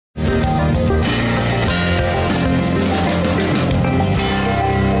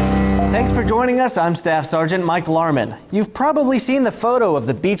Thanks for joining us. I'm Staff Sergeant Mike Larman. You've probably seen the photo of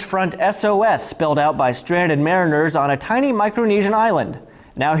the beachfront SOS spelled out by stranded mariners on a tiny Micronesian island.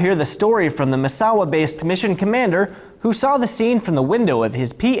 Now hear the story from the Misawa-based mission commander who saw the scene from the window of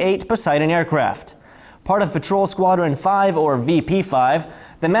his P-8 Poseidon aircraft. Part of Patrol Squadron 5, or VP-5,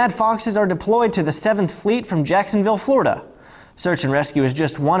 the Mad Foxes are deployed to the 7th Fleet from Jacksonville, Florida. Search and rescue is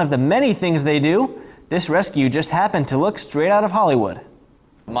just one of the many things they do. This rescue just happened to look straight out of Hollywood.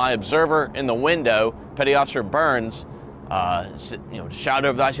 My observer in the window, Petty Officer Burns, shouted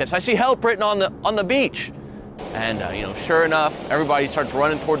over the ice chest, "I see help written on the beach." And sure enough, everybody starts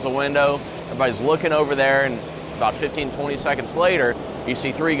running towards the window. Everybody's looking over there, and about 15-20 seconds later, you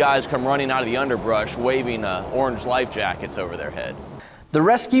see 3 guys come running out of the underbrush waving orange life jackets over their head. The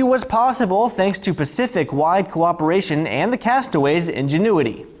rescue was possible thanks to Pacific-wide cooperation and the castaways'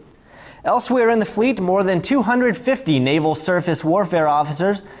 ingenuity. Elsewhere in the fleet, more than 250 naval surface warfare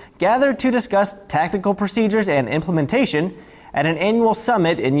officers gathered to discuss tactical procedures and implementation at an annual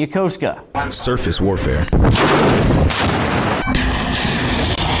summit in Yokusuka. Surface warfare.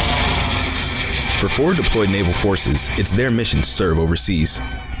 For forward deployed naval forces, it's their mission to serve overseas.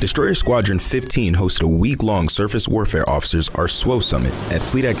 Destroyer Squadron 15 hosted a week-long Surface Warfare Officers or SWO Summit at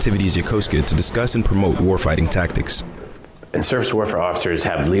Fleet Activities Yokosuka to discuss and promote warfighting tactics. And surface warfare officers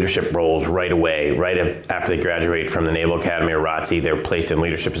have leadership roles right away, right after they graduate from the Naval Academy or ROTC. They're placed in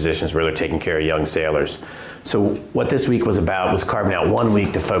leadership positions where they're taking care of young sailors. So what this week was about was carving out 1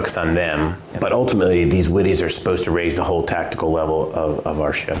 week to focus on them. But ultimately, these WIDIs are supposed to raise the whole tactical level of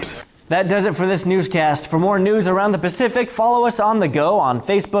our ships. That does it for this newscast. For more news around the Pacific, follow us on the go on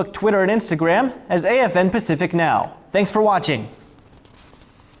Facebook, Twitter, and Instagram as AFN Pacific Now. Thanks for watching.